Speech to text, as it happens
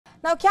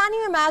Now, can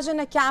you imagine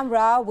a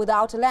camera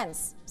without a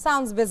lens?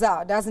 Sounds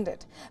bizarre, doesn't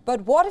it? But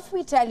what if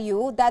we tell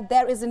you that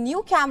there is a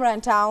new camera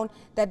in town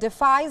that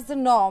defies the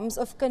norms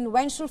of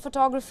conventional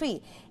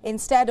photography?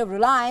 Instead of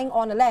relying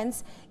on a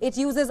lens, it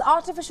uses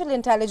artificial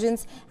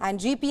intelligence and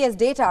GPS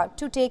data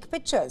to take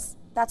pictures.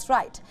 That's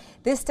right.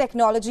 This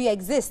technology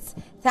exists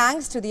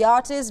thanks to the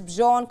artist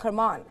Jean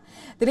Carman.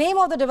 The name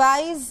of the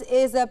device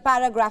is a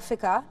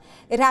Paragraphica.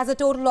 It has a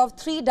total of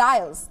 3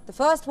 dials. The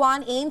first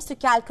one aims to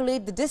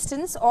calculate the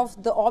distance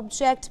of the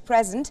object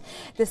present.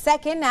 The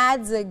second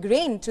adds a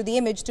grain to the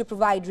image to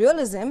provide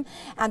realism.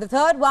 And the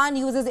third one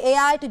uses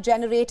AI to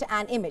generate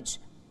an image.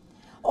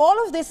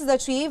 All of this is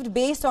achieved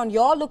based on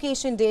your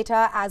location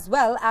data as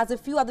well as a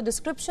few other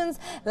descriptions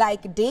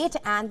like date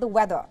and the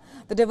weather.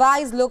 The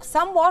device looks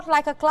somewhat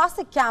like a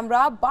classic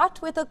camera but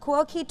with a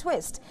quirky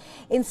twist.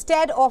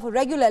 Instead of a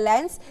regular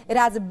lens, it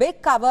has a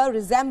big cover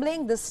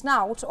resembling the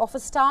snout of a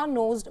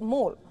star-nosed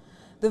mole.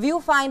 The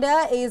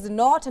viewfinder is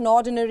not an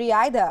ordinary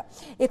either.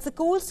 It's a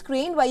cool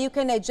screen where you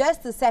can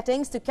adjust the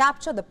settings to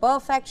capture the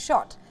perfect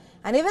shot.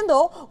 And even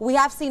though we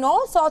have seen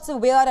all sorts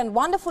of weird and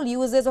wonderful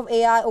uses of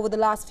AI over the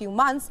last few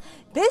months,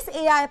 this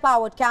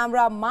AI-powered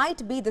camera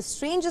might be the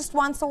strangest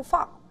one so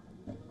far.